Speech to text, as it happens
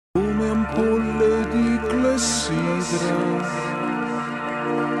tiempo le di clessidra.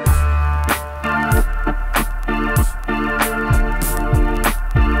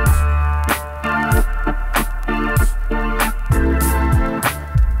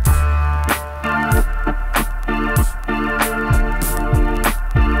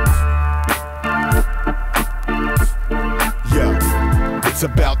 It's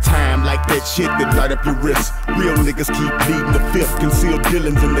about time, like that shit that light up your wrist. Real niggas keep pleading the fifth, concealed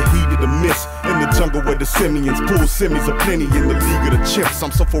dealings in the heat of the mist. In the jungle where the simians pull semis aplenty in the league of the chimps. I'm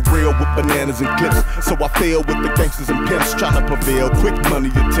so for real with bananas and clips, so I fail with the gangsters and pimps trying to prevail. Quick money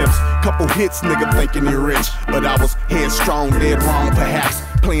attempts, couple hits, nigga thinking you're rich, but I was headstrong, dead wrong perhaps.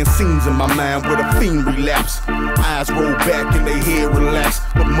 Playing scenes in my mind where the fiend relapse. Eyes roll back and they head relax,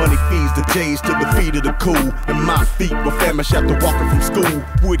 but money feeds the J's to the feet of the cool. And my feet were famished after walking from school.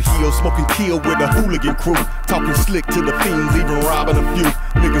 Wood Hill, smoking kill with a hooligan crew. Talking slick to the fiends, even robbing a few.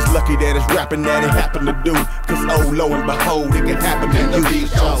 Niggas lucky that it's rapping that it happened to do. Cause oh, lo and behold, it can happen to you. The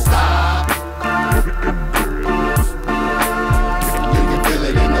beat don't stop. You can feel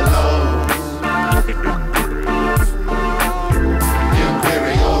it in the low.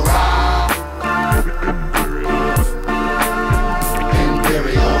 Imperial rock.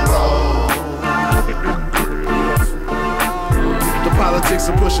 Imperial roll. The politics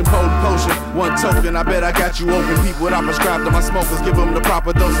of pushing potent potion. One token, I bet I got you open. People that I prescribe to my smokers, give them the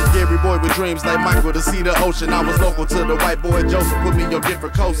proper doses. Scary boy with dreams like Michael to see the ocean. I was local to the white boy Joseph, put me on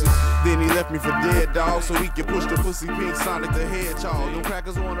different coasts. Then he left me for dead, dog, so he can push the pussy pink Sonic the Hedgehog. No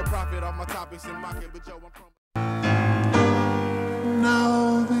crackers want to profit off my topics and mock it, but yo, I'm from.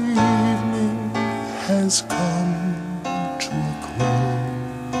 Now the evening has come to a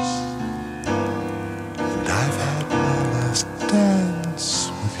close, and I've had my last dance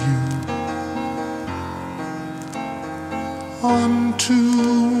with you. Onto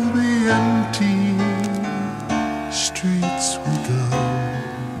the empty streets we go.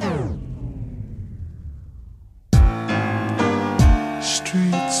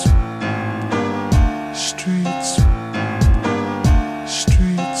 Streets, streets,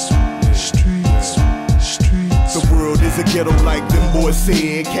 streets, streets, streets. The world is a ghetto like them boys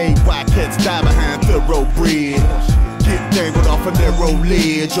said. KY cats die behind thoroughbred. Get dangled off a narrow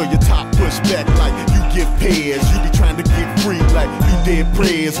ledge, or your top pushed back like you give pairs. You be trying to get free like you did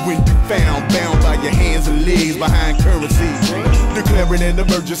prayers when you found bound by your hands and legs behind currency. Declaring an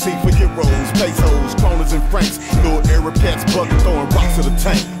emergency for euros, pesos, kroners and francs. Little Arab cats bugging, throwing rocks at the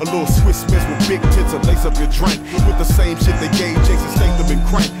tank. A little Swiss miss with big tits and lace up your drink with the same shit they gave Jason Statham and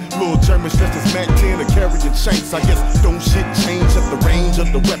Crank. Little Germans dressed as Mac 10 or carrying shanks. I guess don't shit change at the range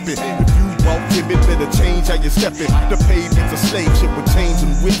of the weapon. If you walk timid, better change how you step it. The pavement's a slave ship with chains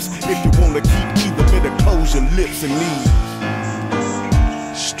and whips. If you wanna keep either, better close your lips and leave.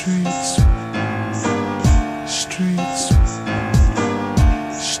 Streets, streets,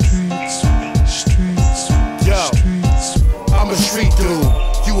 streets, streets, Yo, streets. I'm a street dude.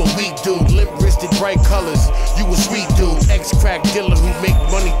 You a weak dude, limp-wristed, bright colors. You a sweet dude, ex-crack dealer who make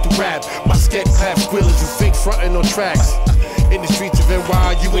money through rap. My sket clap squillers who fake frontin' on tracks. In the streets of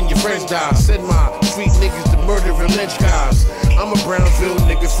NY, you and your friends die. Send my street niggas to murder and lynch guys. I'm a Brownsville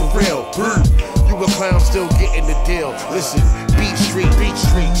nigga for real. You a clown still getting the deal. Listen, Beat Street,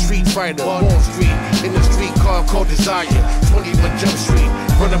 Street Fighter, Wall Street. In the street car called Desire, 21 Jump Street.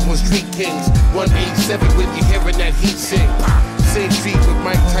 Run up on Street Kings, 187 when you hearing that heat sing. Same street where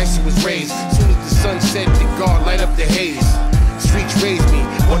Mike Tyson was raised. Soon as the sun set, the guard light up the haze. Streets raised me,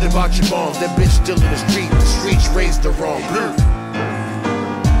 what about your moms? That bitch still in the street, the streets raised her wrong.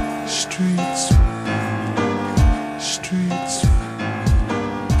 Streets, streets,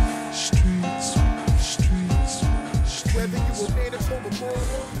 streets, streets, streets. Whether you were made of overboard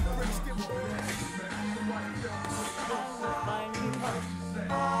or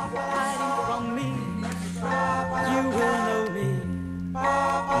hiding from me, you will know me.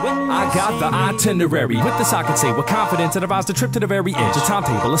 I got the itinerary. With this I can say with confidence and advise the trip to the very edge. A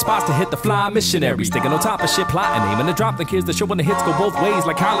timetable, a spots to hit the fly missionary. Sticking on top of shit, plotting, aiming to drop the kids that show when the hits go both ways.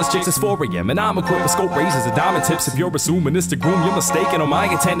 Like college chicks, it's 4 AM and I'm equipped with scope razors and diamond tips. If you're assuming it's the groom, you're mistaken. On my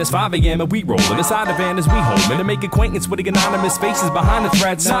intent, it's 5 AM and we rolling inside the van as we home. And to make acquaintance with the anonymous faces behind the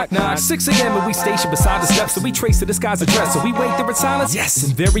threads. Knock, knock. 6 AM and we station beside the steps. So we trace to this guy's address. So we wait there in silence. Yes,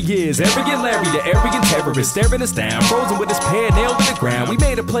 and there he is. Arrogant Larry, the arrogant terrorist, staring us down. Frozen with his pair nailed to the ground. We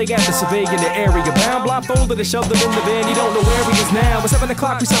made a play at had to survey in the area. Bound, blindfolded, and shoved him in the van. He don't know where he is now. At 7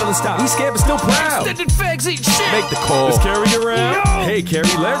 o'clock, we settle to stop. He's scared but still proud. Extended fags eat shit. Make the call. Is Carrie around? Yo. Hey,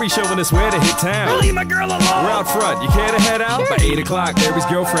 Carrie, Larry showing us where to hit town. Leave my girl alone. We're out front. You care to head out? By 8 o'clock, Larry's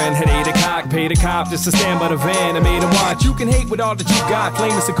girlfriend had 8 o'clock. Paid a cop just to stand by the van and made him watch. You can hate with all that you got.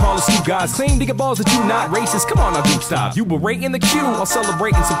 Claim us and call us two guys. Claim to get balls that you not racist. Come on, now do stop. You berating the queue while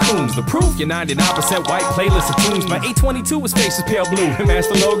celebrating some coons. The proof, you're 99% white. Playlist of tunes. My 822, his face is pale blue. And that's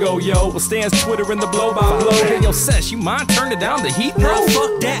the logo, yo. Well, stands Twitter in the blow by blow. Hey, yo, Sesh, you mind turning down the heat? No,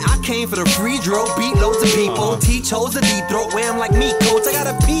 fuck that. I came for the free drill. Beat loads of people. Teach hoes the deep throat. Where I'm like me, coach. I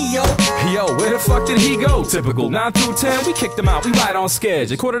gotta pee, yo. Yo, where the fuck did he go? Typical 9 through 10, we kicked him out. We right on schedule.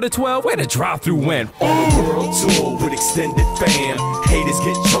 11:45, where the drive-through went. On the world tour with extended fam. Haters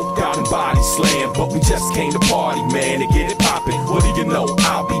get choked out and body slammed, but we just came to party, man, and get it poppin'. What do you know?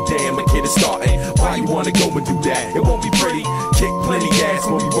 I'll be damned, the kid is starting. Why you wanna go and do that? It won't be pretty. Kick plenty ass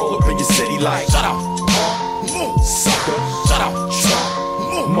when we roll up in your city like shut up, sucker, shut up, shut up.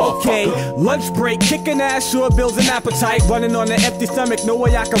 Okay, lunch break, kicking ass, sure builds an appetite. Running on an empty stomach, no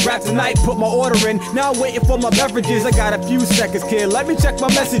way I can rap tonight. Put my order in, now I'm waiting for my beverages. I got a few seconds, kid, let me check my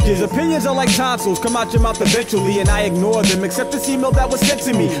messages. Opinions are like tonsils, come out your mouth eventually, and I ignore them, except this email that was sent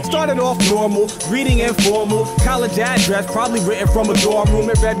to me. Started off normal, reading informal, college address, probably written from a dorm room.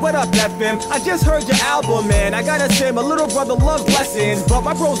 It read, what up, FM? I just heard your album, man. I gotta say, my little brother loves lessons, but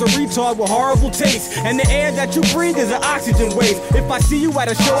my bro's a retard with horrible taste, and the air that you breathe is an oxygen waste. If I see you at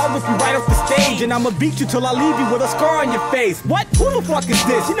a show, I'll rip you right off the stage, and I'ma beat you till I leave you with a scar on your face. What? Who the fuck is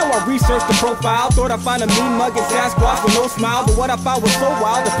this? You know I researched the profile, thought I'd find a mean mug and Sasquatch with no smile, but what I found was so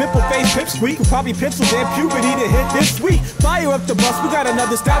wild. The pimple face pipsqueak who probably penciled in puberty to hit this sweet. Fire up the bus, we got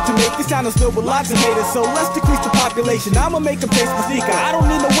another stop to make. This town is filled with lots of haters, so let's decrease the population. I'ma make him taste the seeker. I don't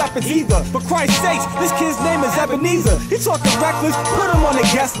need no weapons either. For Christ's sakes, this kid's name is Ebenezer. He talking reckless, put him on the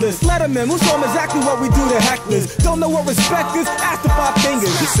guest list. Let him in, we'll show him exactly what we do to hecklers. Don't know what respect is? Ask the 5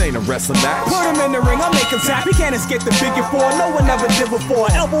 fingers. This ain't a wrestling match. Put him in the ring, I'll make him tap. He can't escape the figure 4, no one ever did before.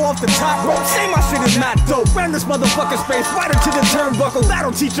 Elbow off the top rope, say my shit is not dope. Ran this motherfucker's face right into the turnbuckle.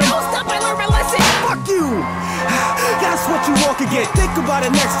 That'll teach him. Don't stop, I learned my lesson. Fuck you. That's what you walk again. Think about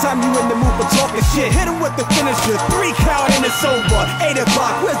it next time you in the mood for talking shit. Hit him with the finisher. 3 count and it's over. 8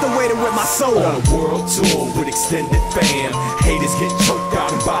 o'clock, where's the waiter with my soda? On a world tour with extended fam. Haters get choked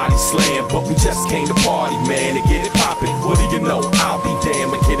out and body slammed, but we just came to party, man, and get it poppin'. What do you know? I'll be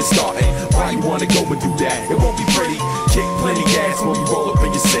damned, the kid is starting. Why you wanna go and do that? It won't be pretty. Kick plenty gas when we roll up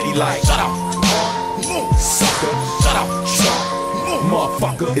in your city like shut up, sucker, shut up, shut up.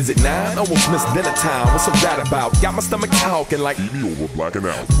 Motherfucker, is it 9? Almost missed dinner time. What's up that about? Got my stomach talking like We're blacking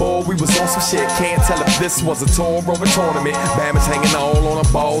out. boy, we was on some shit. Can't tell if this was a tour or a tournament. Bam is hanging all on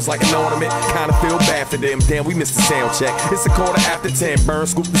our balls like an ornament. Kinda feel bad for them. Damn, we missed the sound check. It's a 10:15. Burn,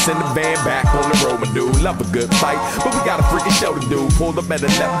 scoop us in the van, back on the road, my dude. Love a good fight, but we got a freaking show to do. Pulled up at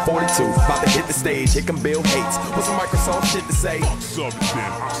 11:42. About to hit the stage. Here come Bill Hates. With some Microsoft shit to say. Fuck Southern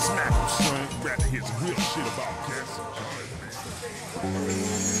then. I'll smack him, son. Rather hear some real shit about cats.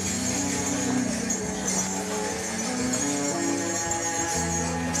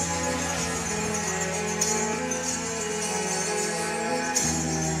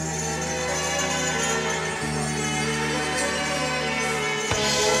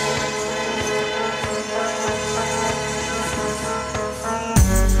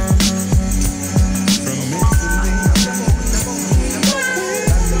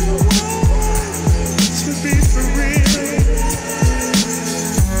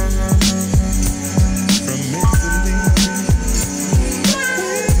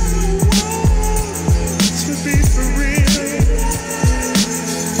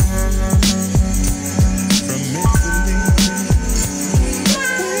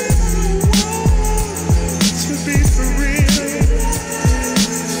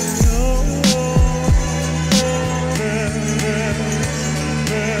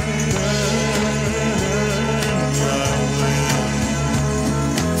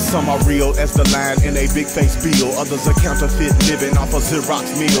 Some are real as the line in a big face bill. Others are counterfeit, living off a Xerox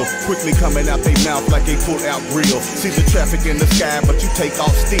meal. Quickly coming out they mouth like a pulled out grill. See the traffic in the sky, but you take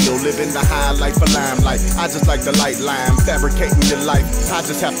off still. Living the high life for limelight. I just like the light line, fabricating your life. I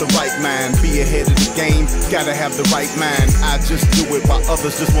just have the right mind. Be ahead of the game, gotta have the right mind. I just do it while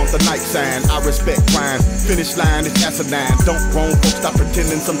others just want the night sign. I respect crime. Finish line is asinine. Don't grown folks stop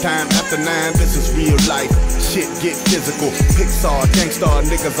pretending sometime after 9. This is real life. Shit get physical. Pixar, gangstar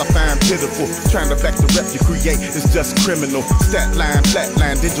niggas I find pitiful. Trying to back the rep you create is just criminal. Stat line, flat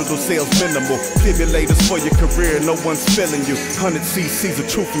line, digital sales minimal. Defibrillators for your career, no one's feeling you. 100 cc's of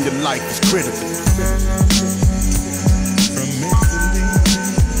truth in your life is critical.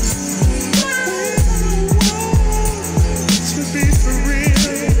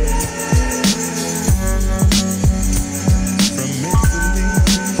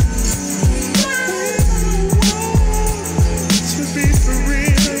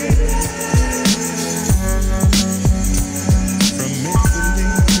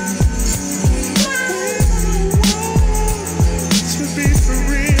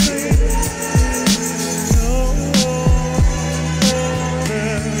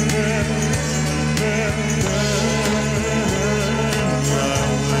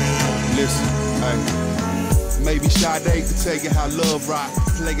 Baby Sade could tell you how love rock.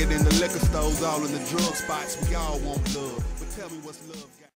 Play it in the liquor stores, all in the drug spots. We all want love, but tell me what's love.